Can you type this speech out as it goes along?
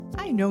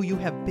I know you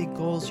have big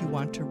goals you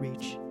want to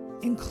reach,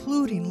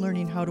 including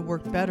learning how to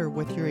work better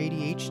with your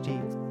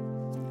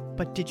ADHD.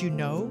 But did you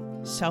know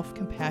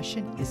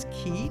self-compassion is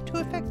key to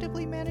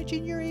effectively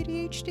managing your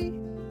ADHD?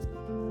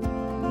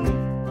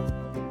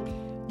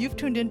 You've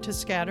tuned into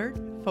Scattered,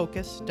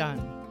 Focused,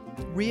 Done,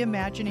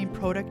 Reimagining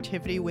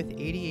Productivity with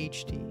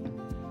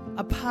ADHD,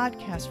 a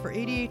podcast for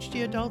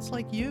ADHD adults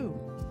like you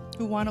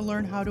who want to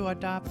learn how to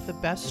adopt the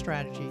best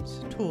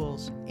strategies,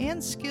 tools,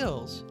 and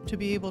skills to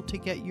be able to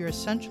get your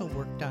essential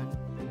work done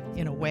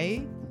in a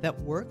way that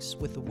works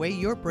with the way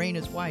your brain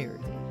is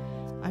wired.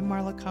 I'm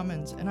Marla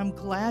Cummins, and I'm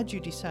glad you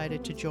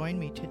decided to join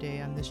me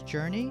today on this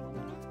journey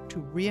to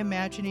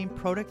reimagining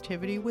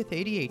productivity with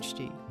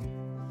ADHD,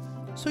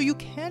 so you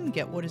can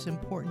get what is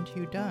important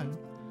to you done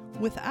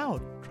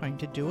without trying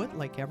to do it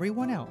like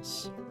everyone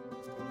else.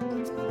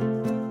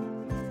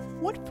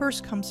 What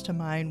first comes to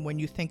mind when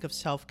you think of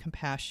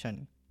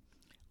self-compassion?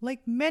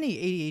 Like many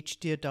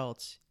ADHD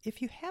adults,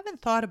 if you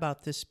haven't thought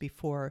about this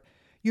before,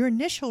 your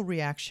initial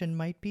reaction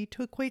might be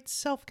to equate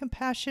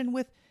self-compassion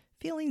with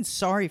feeling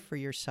sorry for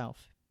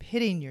yourself,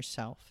 pitying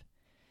yourself.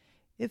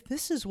 If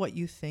this is what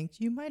you think,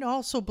 you might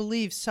also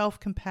believe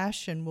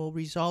self-compassion will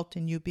result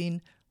in you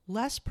being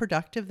less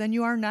productive than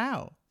you are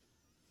now.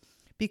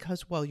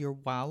 Because while you're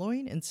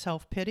wallowing in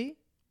self-pity,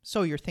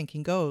 so your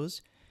thinking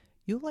goes,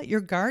 you'll let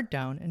your guard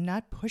down and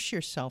not push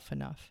yourself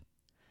enough.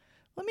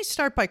 Let me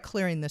start by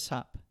clearing this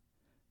up.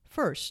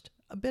 First,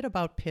 a bit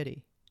about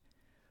pity.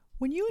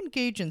 When you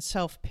engage in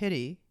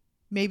self-pity,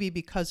 maybe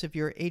because of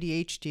your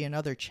ADHD and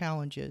other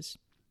challenges,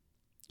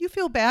 you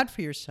feel bad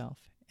for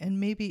yourself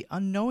and maybe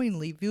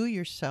unknowingly view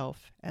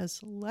yourself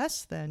as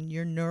less than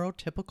your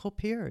neurotypical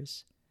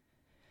peers.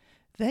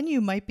 Then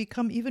you might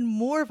become even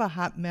more of a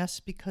hot mess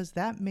because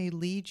that may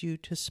lead you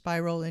to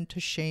spiral into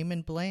shame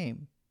and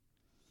blame.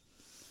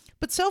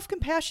 But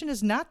self-compassion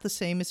is not the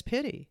same as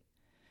pity.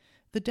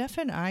 The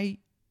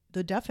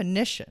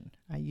definition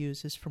I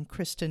use is from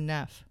Kristin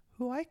Neff,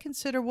 who I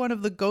consider one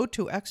of the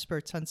go-to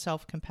experts on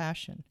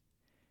self-compassion.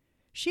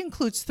 She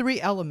includes 3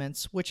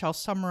 elements, which I'll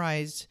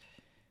summarize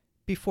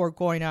before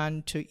going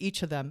on to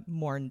each of them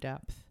more in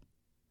depth.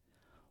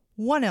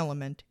 One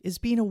element is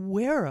being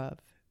aware of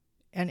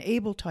and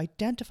able to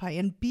identify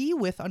and be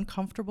with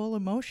uncomfortable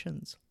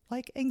emotions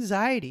like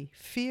anxiety,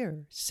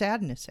 fear,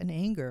 sadness, and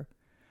anger,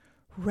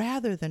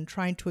 rather than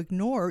trying to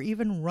ignore or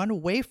even run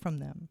away from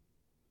them.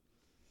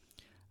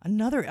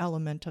 Another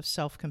element of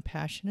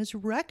self-compassion is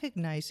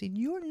recognizing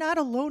you are not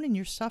alone in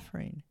your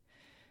suffering.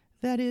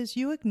 That is,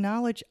 you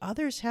acknowledge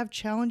others have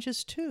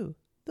challenges too,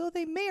 though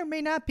they may or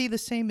may not be the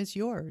same as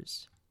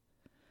yours.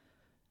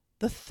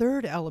 The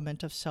third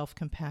element of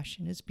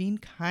self-compassion is being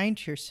kind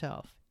to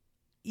yourself,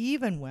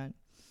 even when,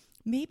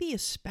 maybe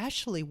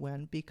especially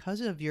when, because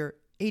of your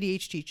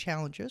ADHD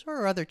challenges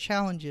or other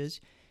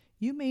challenges,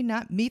 you may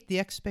not meet the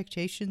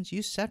expectations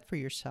you set for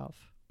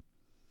yourself.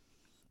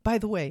 By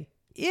the way,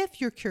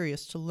 if you're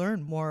curious to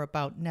learn more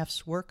about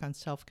Neff's work on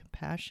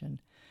self-compassion,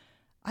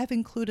 I've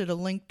included a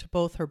link to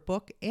both her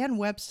book and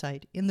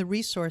website in the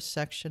resource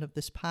section of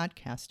this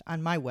podcast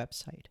on my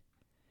website.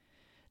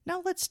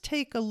 Now let's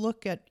take a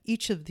look at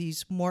each of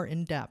these more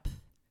in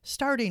depth,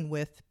 starting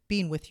with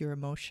being with your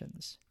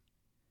emotions.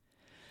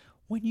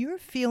 When you're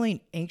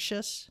feeling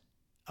anxious,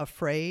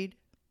 afraid,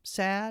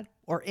 sad,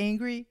 or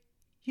angry,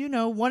 you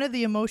know, one of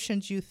the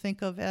emotions you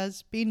think of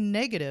as being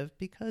negative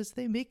because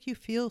they make you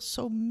feel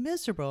so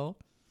miserable,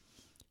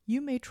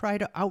 you may try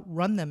to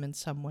outrun them in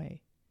some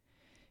way.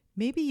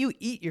 Maybe you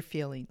eat your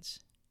feelings,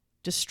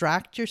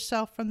 distract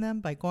yourself from them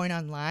by going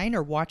online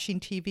or watching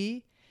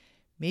TV,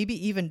 maybe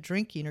even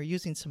drinking or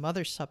using some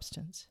other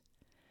substance.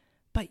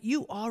 But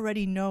you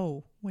already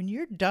know when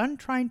you're done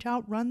trying to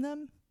outrun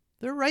them,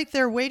 they're right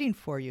there waiting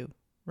for you,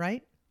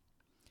 right?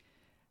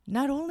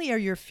 Not only are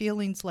your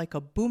feelings like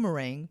a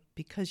boomerang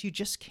because you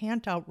just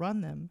can't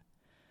outrun them,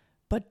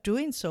 but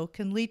doing so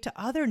can lead to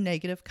other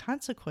negative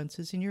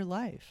consequences in your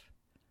life.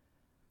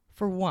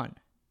 For one,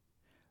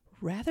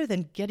 rather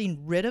than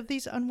getting rid of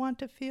these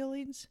unwanted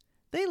feelings,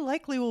 they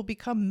likely will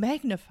become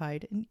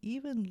magnified and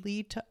even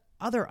lead to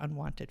other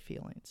unwanted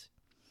feelings.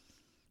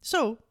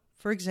 So,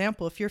 for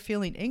example, if you're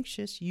feeling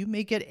anxious, you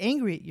may get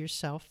angry at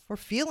yourself for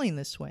feeling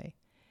this way,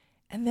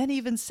 and then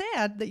even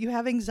sad that you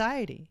have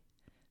anxiety.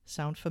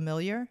 Sound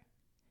familiar?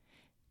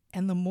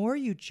 And the more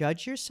you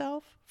judge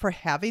yourself for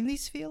having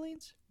these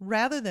feelings,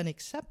 rather than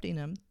accepting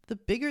them, the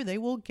bigger they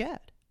will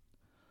get.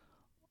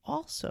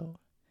 Also,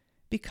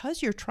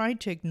 because you're trying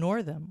to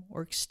ignore them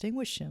or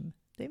extinguish them,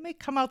 they may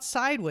come out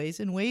sideways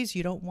in ways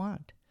you don't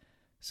want.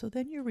 So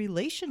then your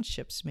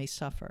relationships may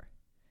suffer.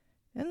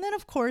 And then,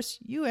 of course,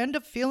 you end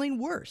up feeling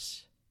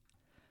worse.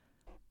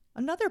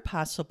 Another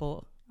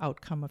possible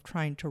outcome of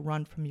trying to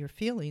run from your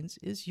feelings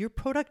is your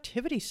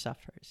productivity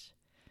suffers.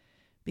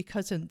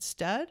 Because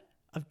instead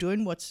of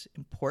doing what's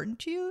important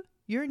to you,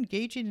 you're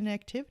engaging in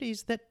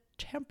activities that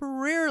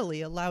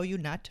temporarily allow you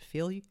not to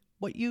feel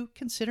what you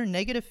consider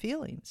negative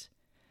feelings.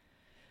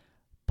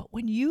 But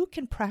when you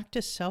can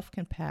practice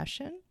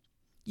self-compassion,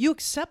 you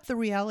accept the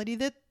reality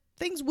that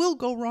things will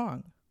go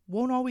wrong,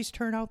 won't always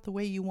turn out the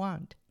way you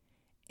want,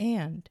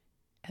 And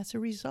as a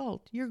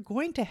result, you're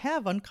going to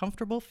have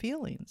uncomfortable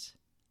feelings.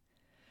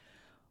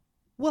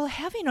 Well,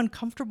 having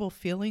uncomfortable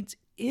feelings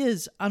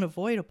is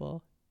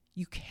unavoidable.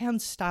 You can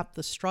stop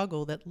the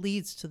struggle that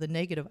leads to the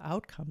negative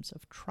outcomes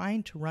of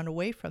trying to run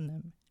away from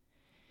them.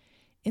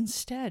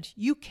 Instead,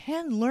 you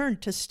can learn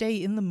to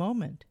stay in the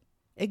moment,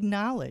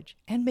 acknowledge,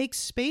 and make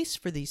space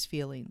for these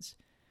feelings,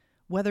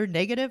 whether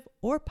negative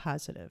or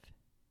positive.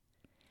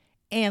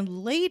 And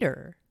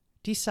later,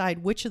 decide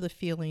which of the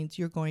feelings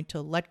you're going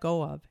to let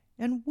go of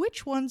and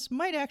which ones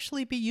might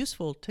actually be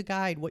useful to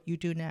guide what you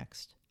do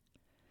next.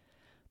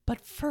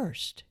 But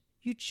first,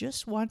 you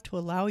just want to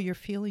allow your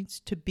feelings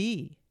to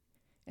be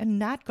and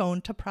not go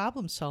into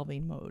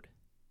problem-solving mode.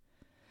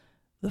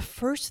 The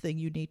first thing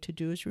you need to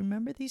do is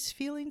remember these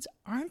feelings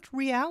aren't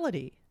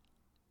reality.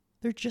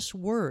 They're just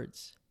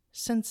words,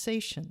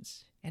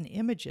 sensations, and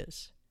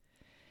images.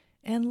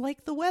 And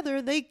like the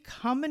weather, they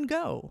come and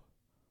go.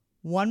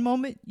 One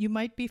moment you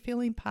might be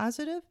feeling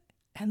positive,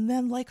 and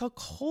then like a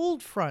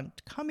cold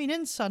front coming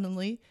in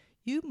suddenly,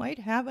 you might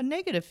have a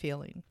negative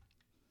feeling.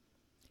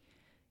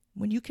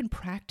 When you can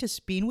practice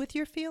being with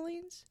your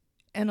feelings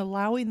and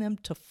allowing them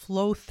to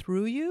flow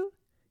through you,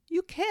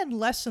 you can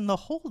lessen the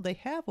hold they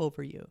have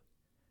over you.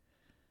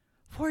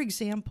 For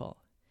example,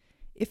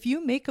 if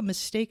you make a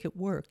mistake at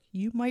work,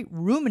 you might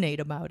ruminate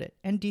about it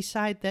and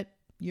decide that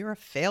you're a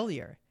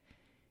failure.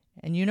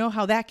 And you know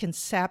how that can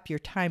sap your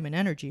time and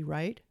energy,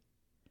 right?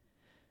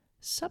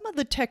 Some of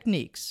the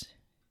techniques,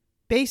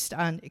 based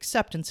on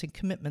acceptance and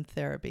commitment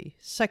therapy,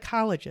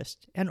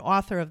 psychologist and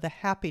author of The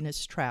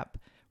Happiness Trap,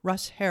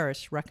 Russ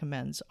Harris,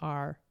 recommends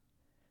are: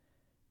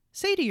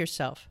 say to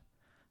yourself,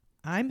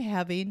 I'm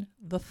having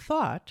the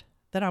thought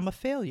that I'm a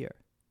failure.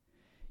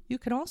 You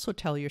can also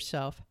tell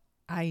yourself,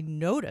 I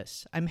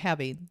notice I'm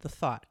having the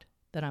thought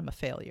that I'm a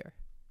failure.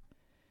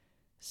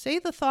 Say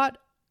the thought,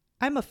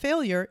 I'm a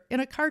failure, in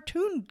a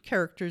cartoon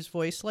character's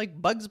voice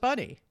like Bugs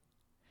Bunny.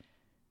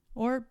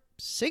 Or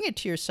sing it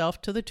to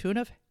yourself to the tune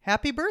of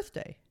Happy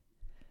Birthday.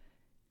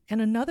 And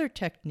another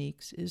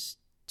technique is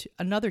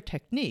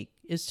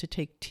to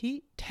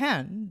take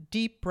 10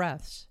 deep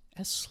breaths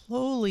as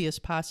slowly as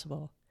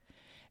possible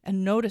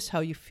and notice how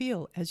you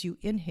feel as you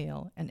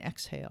inhale and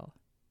exhale.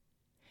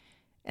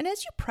 And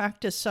as you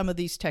practice some of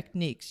these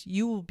techniques,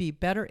 you will be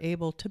better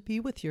able to be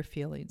with your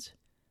feelings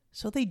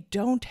so they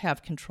don't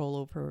have control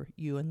over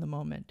you in the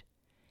moment.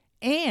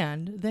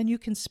 And then you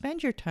can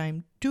spend your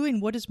time doing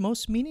what is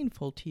most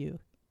meaningful to you,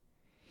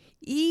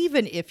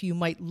 even if you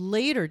might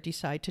later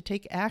decide to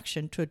take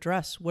action to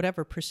address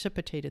whatever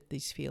precipitated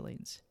these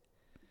feelings.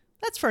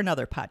 That's for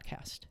another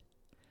podcast.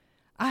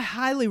 I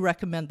highly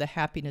recommend The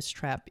Happiness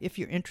Trap if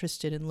you're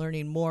interested in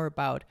learning more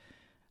about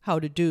how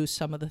to do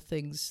some of the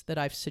things that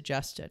I've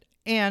suggested.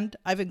 And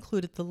I've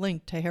included the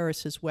link to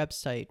Harris's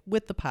website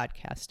with the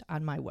podcast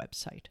on my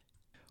website.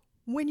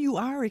 When you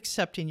are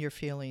accepting your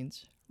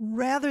feelings,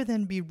 rather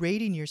than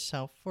berating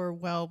yourself for,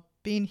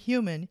 being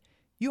human,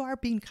 you are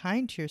being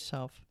kind to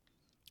yourself,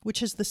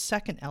 which is the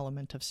second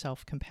element of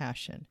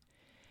self-compassion.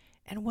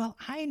 And while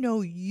I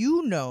know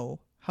you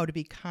know how to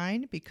be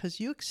kind because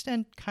you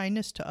extend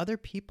kindness to other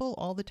people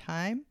all the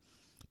time,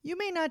 you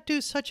may not do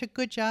such a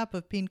good job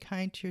of being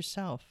kind to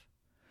yourself.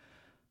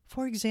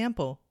 For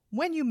example,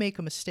 when you make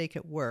a mistake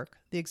at work,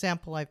 the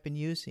example I've been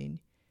using,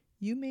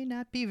 you may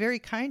not be very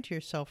kind to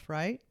yourself,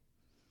 right?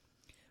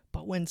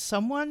 But when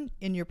someone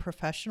in your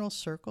professional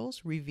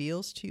circles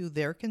reveals to you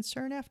their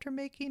concern after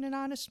making an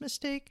honest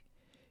mistake,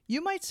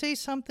 you might say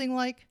something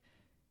like,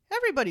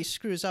 everybody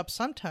screws up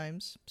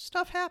sometimes.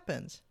 Stuff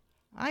happens.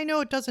 I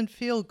know it doesn't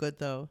feel good,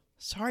 though.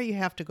 Sorry you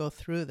have to go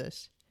through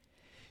this.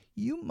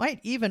 You might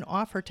even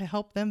offer to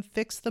help them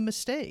fix the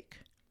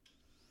mistake.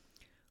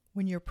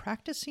 When you're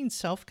practicing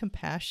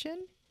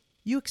self-compassion,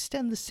 you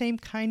extend the same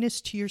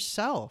kindness to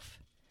yourself.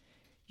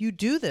 You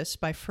do this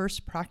by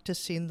first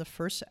practicing the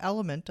first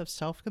element of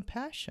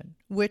self-compassion,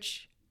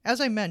 which,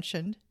 as I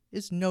mentioned,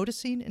 is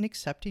noticing and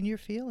accepting your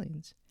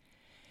feelings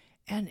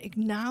and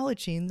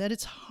acknowledging that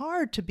it's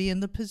hard to be in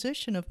the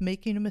position of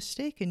making a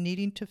mistake and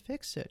needing to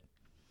fix it.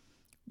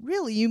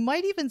 Really, you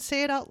might even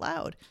say it out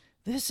loud.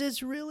 This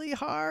is really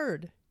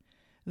hard.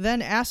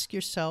 Then ask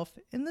yourself,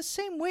 in the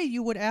same way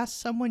you would ask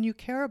someone you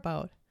care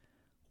about,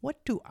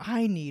 what do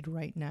I need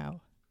right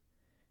now?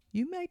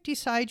 You might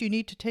decide you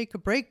need to take a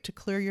break to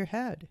clear your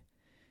head.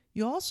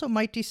 You also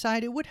might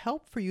decide it would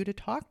help for you to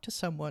talk to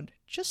someone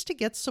just to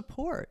get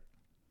support.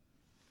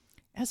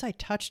 As I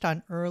touched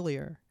on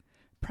earlier,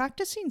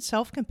 practicing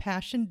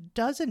self-compassion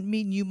doesn't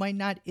mean you might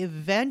not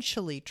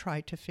eventually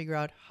try to figure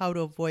out how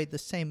to avoid the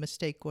same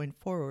mistake going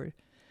forward,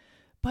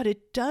 but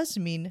it does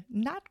mean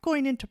not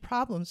going into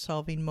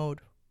problem-solving mode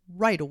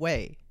right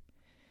away.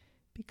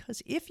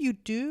 Because if you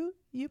do,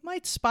 you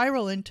might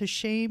spiral into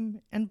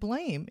shame and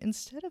blame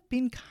instead of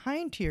being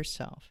kind to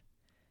yourself.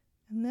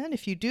 And then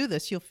if you do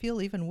this, you'll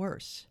feel even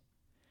worse.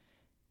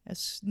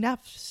 As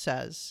Neff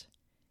says,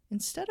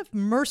 instead of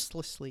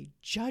mercilessly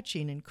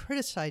judging and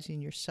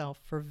criticizing yourself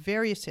for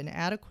various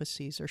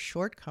inadequacies or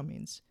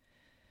shortcomings,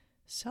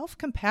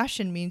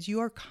 Self-compassion means you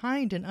are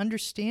kind and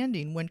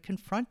understanding when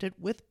confronted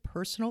with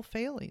personal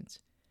failings.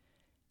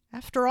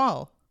 After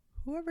all,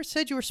 whoever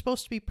said you were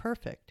supposed to be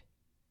perfect?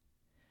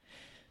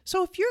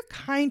 So if you're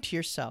kind to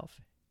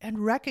yourself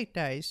and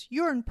recognize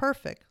you're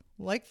imperfect,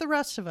 like the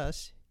rest of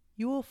us,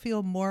 you will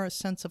feel more a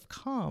sense of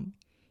calm,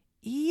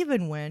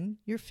 even when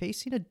you're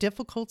facing a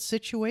difficult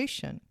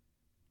situation.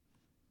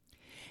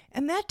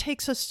 And that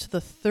takes us to the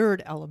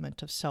third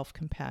element of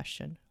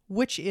self-compassion,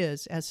 which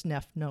is, as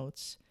Neff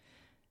notes,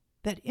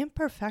 that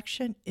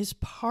imperfection is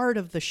part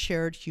of the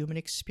shared human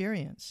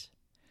experience.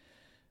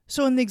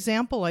 So in the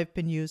example I've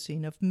been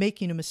using of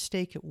making a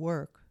mistake at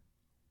work,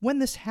 when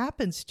this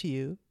happens to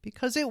you,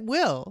 because it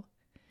will,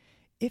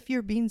 if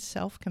you're being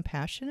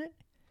self-compassionate,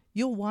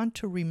 you'll want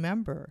to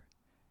remember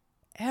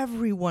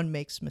everyone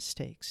makes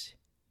mistakes.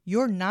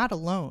 You're not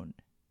alone.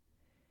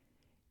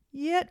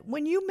 Yet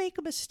when you make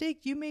a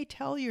mistake, you may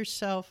tell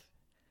yourself,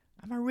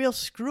 I'm a real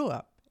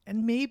screw-up,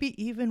 and maybe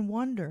even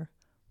wonder,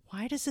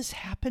 why does this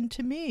happen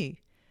to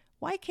me?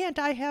 Why can't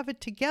I have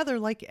it together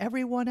like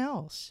everyone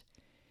else?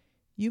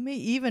 You may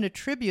even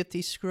attribute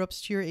these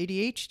screw-ups to your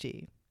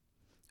ADHD.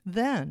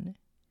 Then,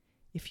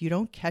 if you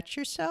don't catch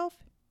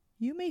yourself,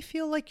 you may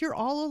feel like you're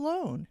all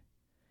alone.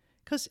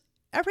 Because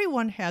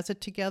everyone has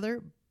it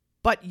together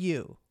but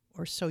you,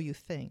 or so you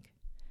think.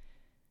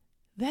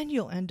 Then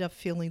you'll end up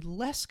feeling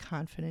less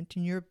confident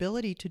in your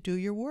ability to do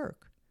your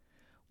work,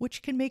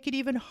 which can make it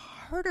even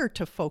harder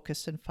to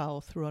focus and follow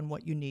through on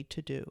what you need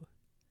to do.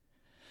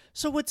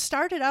 So what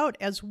started out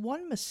as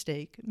one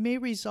mistake may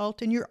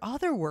result in your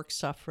other work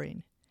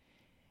suffering,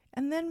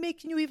 and then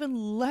making you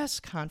even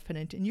less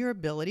confident in your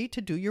ability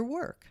to do your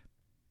work.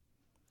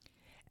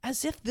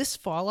 As if this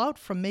fallout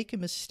from making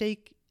a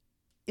mistake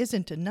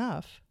isn't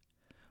enough,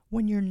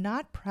 when you're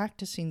not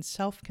practicing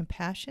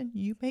self-compassion,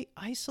 you may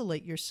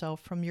isolate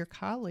yourself from your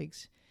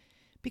colleagues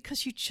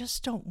because you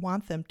just don't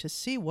want them to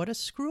see what a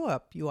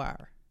screw-up you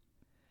are.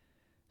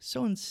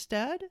 So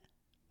instead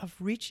of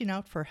reaching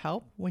out for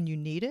help when you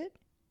need it,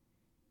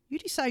 you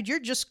decide you're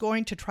just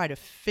going to try to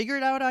figure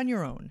it out on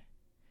your own.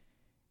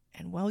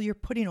 And while you're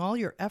putting all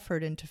your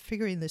effort into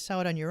figuring this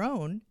out on your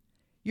own,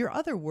 your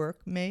other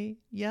work may,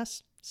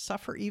 yes,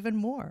 suffer even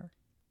more.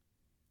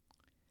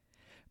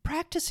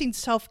 Practicing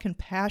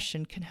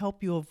self-compassion can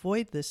help you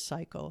avoid this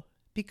cycle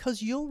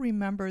because you'll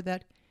remember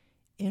that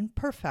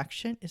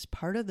imperfection is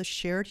part of the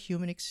shared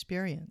human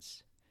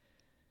experience.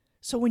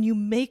 So when you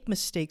make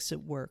mistakes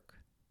at work,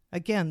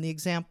 again, the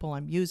example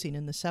I'm using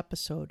in this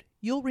episode,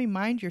 you'll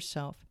remind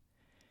yourself,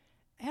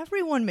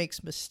 everyone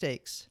makes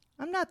mistakes.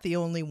 I'm not the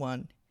only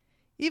one,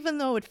 even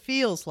though it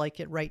feels like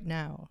it right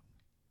now.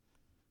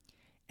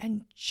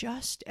 And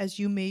just as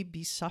you may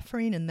be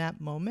suffering in that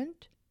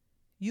moment,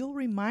 you'll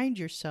remind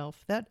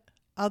yourself that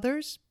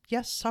others,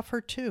 yes,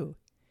 suffer too,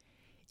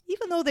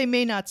 even though they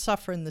may not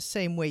suffer in the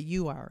same way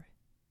you are,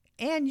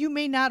 and you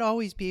may not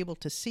always be able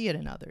to see it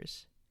in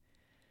others.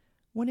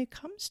 When it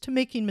comes to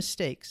making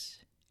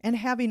mistakes and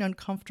having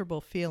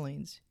uncomfortable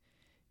feelings,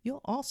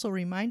 you'll also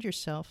remind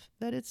yourself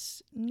that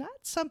it's not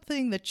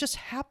something that just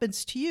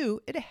happens to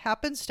you, it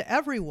happens to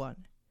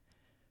everyone.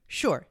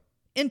 Sure,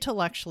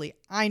 intellectually,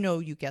 I know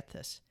you get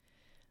this.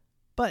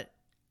 But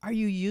are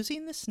you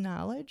using this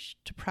knowledge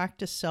to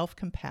practice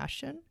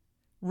self-compassion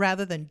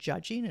rather than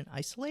judging and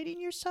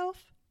isolating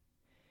yourself?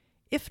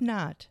 If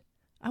not,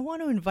 I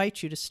want to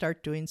invite you to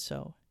start doing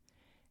so.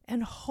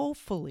 And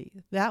hopefully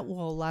that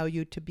will allow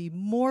you to be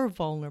more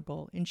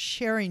vulnerable in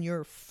sharing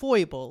your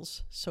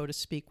foibles, so to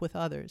speak, with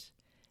others,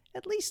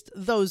 at least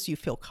those you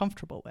feel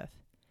comfortable with.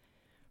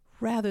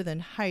 Rather than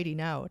hiding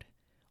out,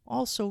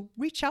 also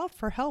reach out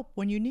for help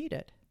when you need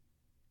it.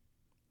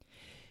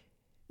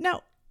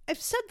 Now, I've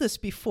said this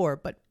before,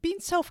 but being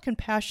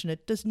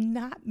self-compassionate does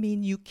not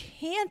mean you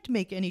can't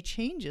make any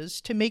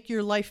changes to make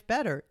your life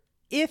better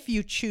if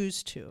you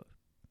choose to.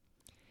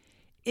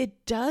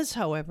 It does,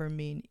 however,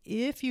 mean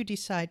if you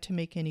decide to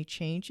make any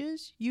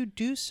changes, you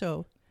do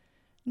so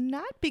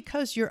not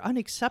because you're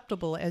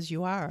unacceptable as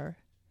you are,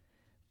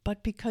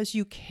 but because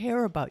you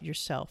care about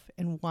yourself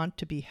and want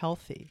to be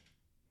healthy.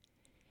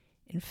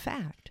 In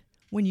fact,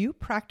 when you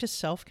practice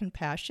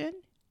self-compassion,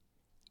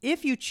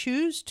 if you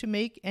choose to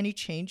make any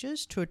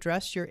changes to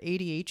address your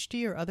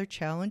ADHD or other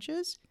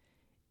challenges,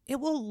 it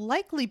will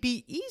likely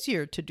be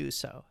easier to do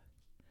so.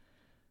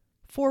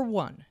 For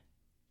one,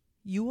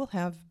 you will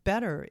have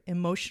better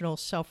emotional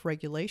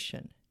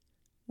self-regulation,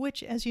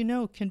 which, as you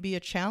know, can be a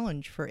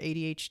challenge for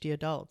ADHD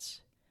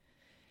adults.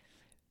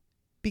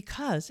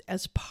 Because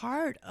as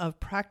part of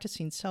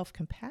practicing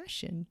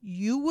self-compassion,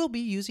 you will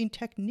be using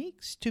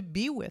techniques to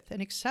be with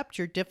and accept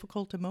your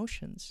difficult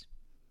emotions.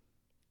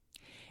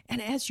 And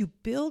as you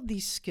build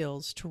these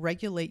skills to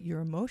regulate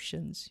your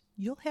emotions,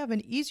 you'll have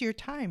an easier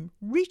time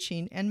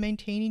reaching and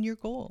maintaining your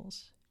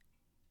goals.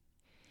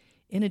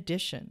 In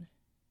addition,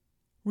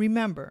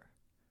 remember,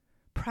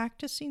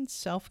 practicing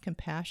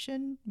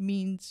self-compassion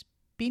means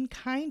being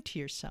kind to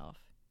yourself.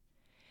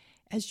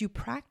 As you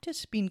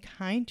practice being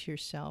kind to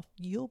yourself,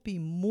 you'll be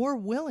more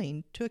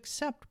willing to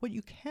accept what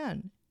you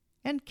can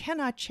and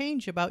cannot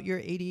change about your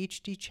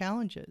ADHD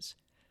challenges,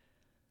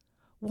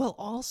 while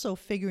also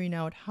figuring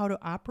out how to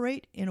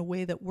operate in a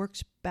way that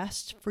works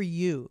best for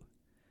you,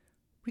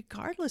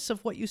 regardless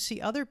of what you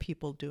see other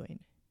people doing.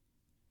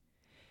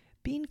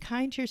 Being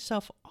kind to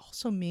yourself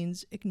also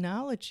means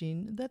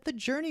acknowledging that the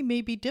journey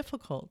may be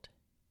difficult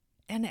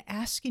and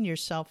asking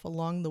yourself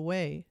along the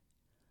way,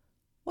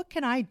 what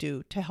can I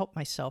do to help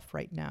myself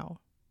right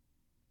now?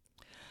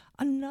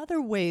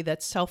 Another way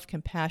that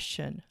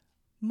self-compassion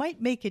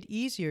might make it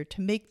easier to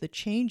make the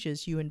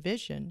changes you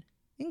envision,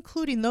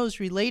 including those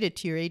related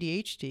to your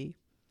ADHD,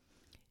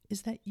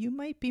 is that you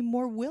might be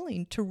more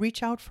willing to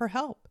reach out for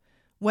help,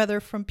 whether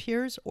from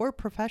peers or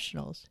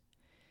professionals,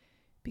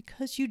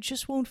 because you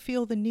just won't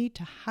feel the need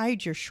to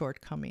hide your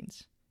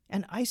shortcomings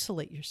and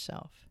isolate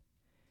yourself,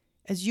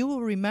 as you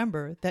will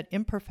remember that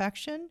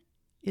imperfection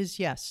is,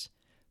 yes,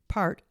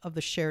 part of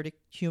the shared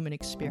human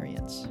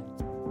experience.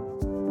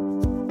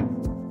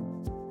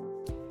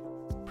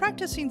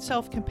 Practicing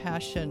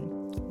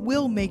self-compassion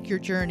will make your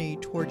journey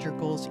toward your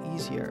goals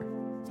easier.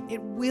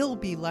 It will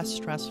be less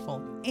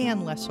stressful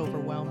and less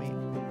overwhelming.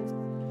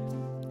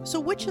 So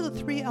which of the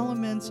 3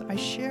 elements I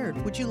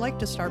shared would you like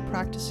to start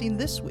practicing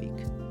this week?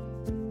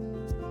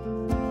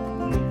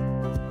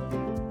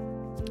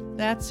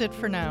 That's it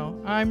for now.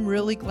 I'm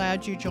really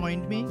glad you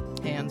joined me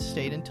and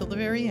stayed until the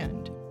very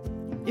end.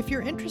 If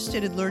you're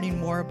interested in learning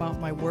more about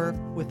my work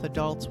with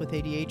adults with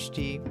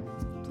ADHD,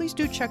 please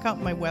do check out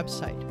my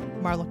website,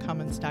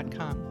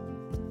 marlacummins.com.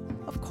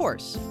 Of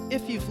course,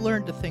 if you've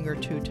learned a thing or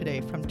two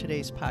today from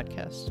today's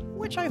podcast,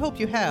 which I hope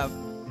you have,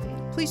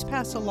 please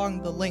pass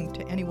along the link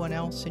to anyone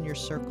else in your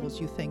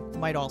circles you think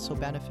might also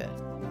benefit.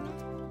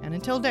 And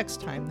until next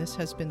time, this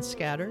has been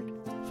Scattered,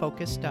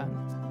 Focused, Done.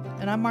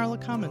 And I'm Marla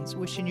Cummins,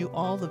 wishing you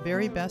all the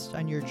very best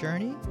on your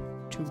journey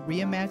to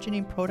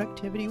reimagining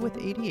productivity with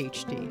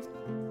ADHD.